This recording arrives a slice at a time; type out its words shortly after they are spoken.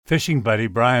Fishing buddy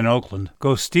Brian Oakland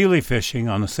goes steely fishing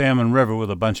on the Salmon River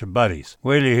with a bunch of buddies.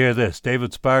 Wait till you hear this.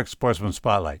 David Sparks, Sportsman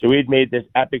Spotlight. So we had made this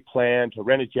epic plan to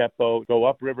rent a jet boat, go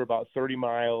upriver about 30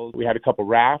 miles. We had a couple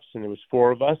rafts, and there was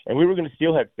 4 of us, and we were going to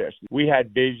steelhead fish. We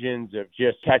had visions of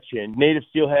just catching native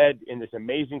steelhead in this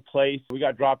amazing place. We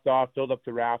got dropped off, filled up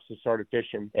the rafts, and started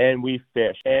fishing. And we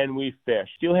fished, and we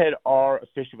fished. Steelhead are a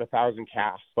fish of 1,000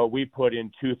 casts, but we put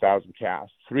in 2,000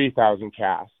 casts, 3,000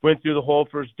 casts. Went through the whole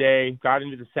first day, got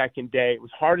into the second day. It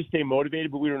was hard to stay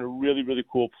motivated, but we were in a really, really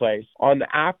cool place. On the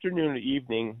afternoon or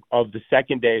evening of the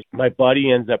second day, my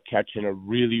buddy ends up catching a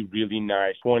really, really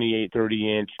nice 28,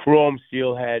 30-inch chrome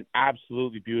steelhead,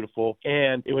 absolutely beautiful,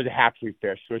 and it was a hatchery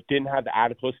fish, so it didn't have the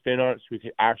adipose fin on it, so we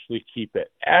could actually keep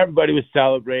it. Everybody was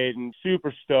celebrating,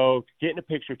 super stoked, getting a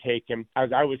picture taken.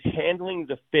 As I was handling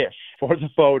the fish for the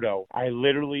photo, I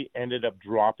literally ended up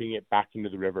dropping it back into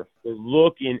the river. The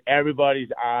look in everybody's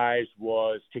eyes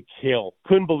was to kill.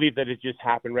 Couldn't believe that it just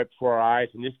happened right before our eyes,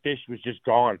 and this fish was just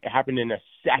gone. It happened in a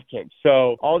second.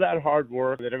 So all that hard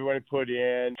work that everybody put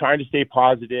in, trying to stay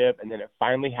positive, and then it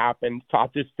finally happened.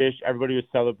 Caught this fish, everybody was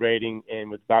celebrating, and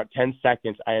with about 10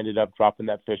 seconds, I ended up dropping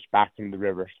that fish back into the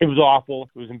river. It was awful.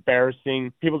 It was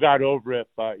embarrassing. People got over it,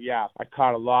 but yeah, I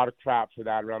caught a lot of crap for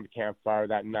that around the campfire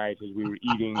that night as we were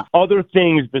eating other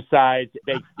things besides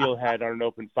baked steelhead on an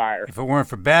open fire. If it weren't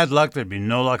for bad luck, there'd be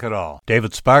no luck at all.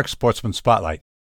 David Sparks, Sportsman Spotlight.